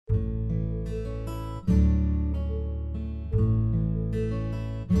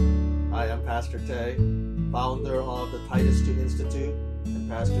Pastor Tay, founder of the Titus 2 Institute and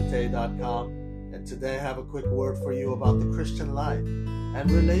PastorTay.com. And today I have a quick word for you about the Christian life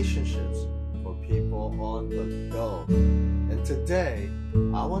and relationships for people on the go. And today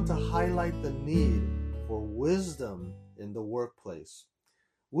I want to highlight the need for wisdom in the workplace.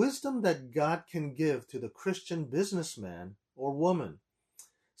 Wisdom that God can give to the Christian businessman or woman.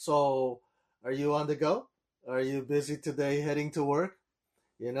 So, are you on the go? Are you busy today heading to work?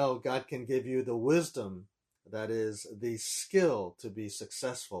 You know, God can give you the wisdom, that is the skill to be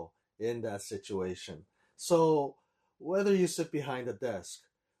successful in that situation. So, whether you sit behind a desk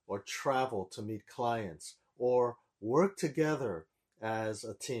or travel to meet clients or work together as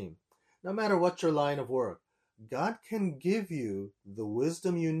a team, no matter what your line of work, God can give you the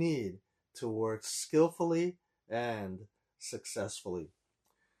wisdom you need to work skillfully and successfully.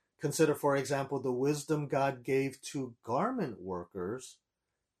 Consider, for example, the wisdom God gave to garment workers,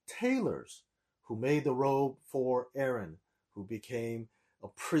 tailors, who made the robe for Aaron, who became a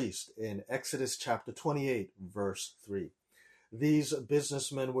priest in Exodus chapter 28, verse 3. These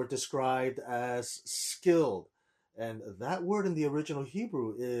businessmen were described as skilled, and that word in the original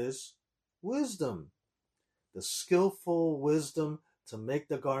Hebrew is wisdom. The skillful wisdom to make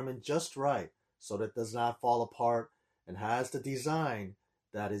the garment just right so that it does not fall apart and has the design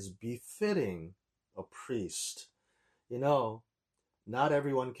that is befitting a priest. You know, not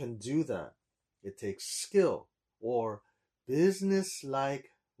everyone can do that. It takes skill or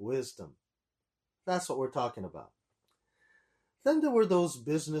business-like wisdom. That's what we're talking about. Then there were those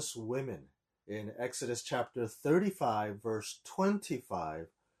business women in Exodus chapter 35, verse 25,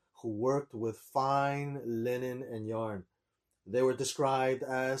 who worked with fine linen and yarn. They were described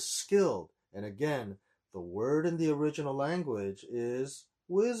as skilled. And again, the word in the original language is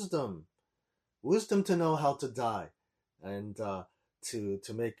wisdom. Wisdom to know how to dye and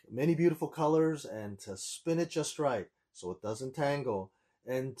to make many beautiful colors and to spin it just right so it doesn't tangle,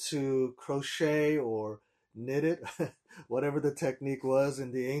 and to crochet or knit it, whatever the technique was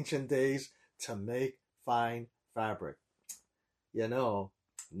in the ancient days, to make fine fabric. You know,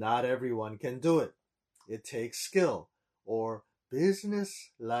 not everyone can do it. It takes skill or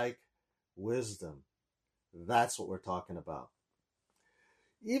business-like wisdom. That's what we're talking about.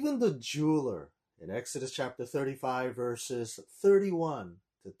 Even the jeweler in Exodus chapter 35, verses 31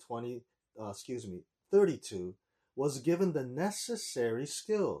 to 32, was given the necessary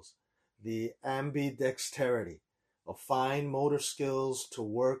skills, the ambidexterity, of fine motor skills to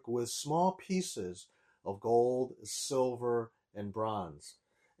work with small pieces of gold, silver, and bronze,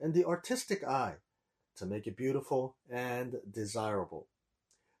 and the artistic eye to make it beautiful and desirable.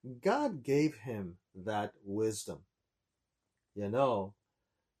 God gave him that wisdom. You know,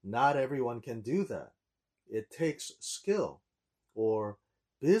 not everyone can do that. It takes skill or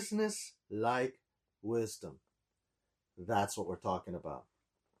business-like wisdom. That's what we're talking about.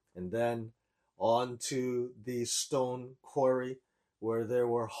 And then on to the stone quarry, where there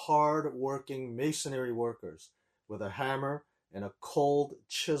were hard-working masonry workers with a hammer and a cold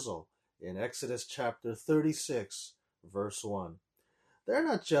chisel in Exodus chapter 36, verse 1. They're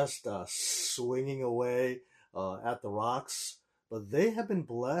not just swinging away at the rocks, but they have been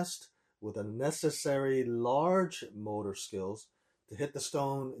blessed with the necessary large motor skills to hit the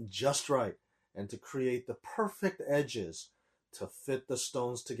stone just right and to create the perfect edges to fit the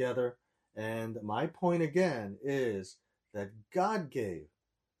stones together. And my point again is that God gave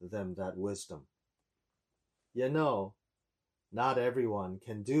them that wisdom. You know, not everyone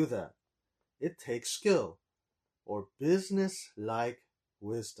can do that. It takes skill or business-like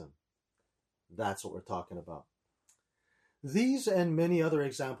wisdom. That's what we're talking about. These and many other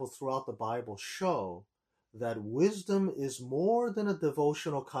examples throughout the Bible show that wisdom is more than a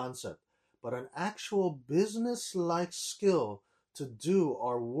devotional concept, but an actual business-like skill to do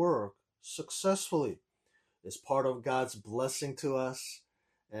our work successfully. It's part of God's blessing to us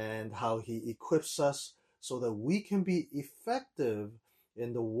and how He equips us so that we can be effective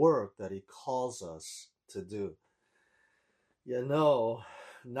in the work that He calls us to do. You know,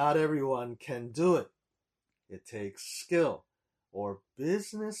 not everyone can do it. It takes skill or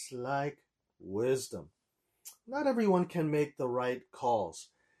business-like wisdom. Not everyone can make the right calls,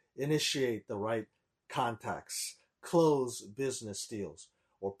 initiate the right contacts, close business deals,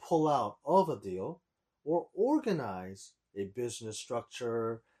 or pull out of a deal, or organize a business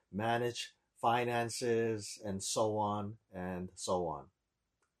structure, manage finances, and so on and so on.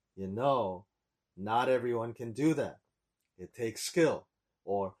 You know, not everyone can do that. It takes skill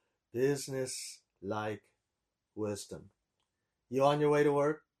or business-like wisdom. You on your way to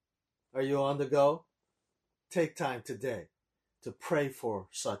work? Are you on the go? Take time today to pray for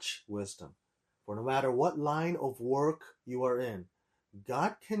such wisdom. For no matter what line of work you are in,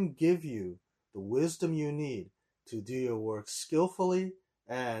 God can give you the wisdom you need to do your work skillfully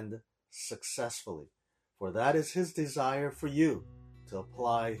and successfully. For that is His desire for you, to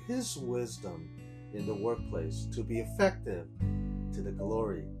apply His wisdom in the workplace to be effective to the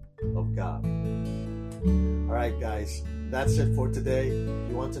glory of God. All right, guys, that's it for today. If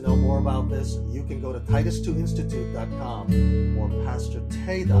you want to know more about this, you can go to titus2institute.com or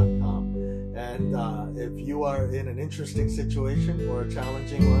pastortay.com. And if you are in an interesting situation or a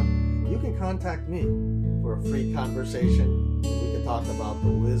challenging one, you can contact me for a free conversation. We can talk about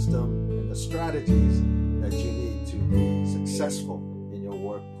the wisdom and the strategies that you need to be successful in your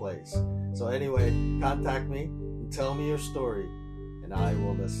workplace. So anyway, contact me and tell me your story, and I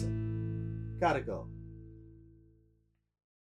will listen. Gotta go.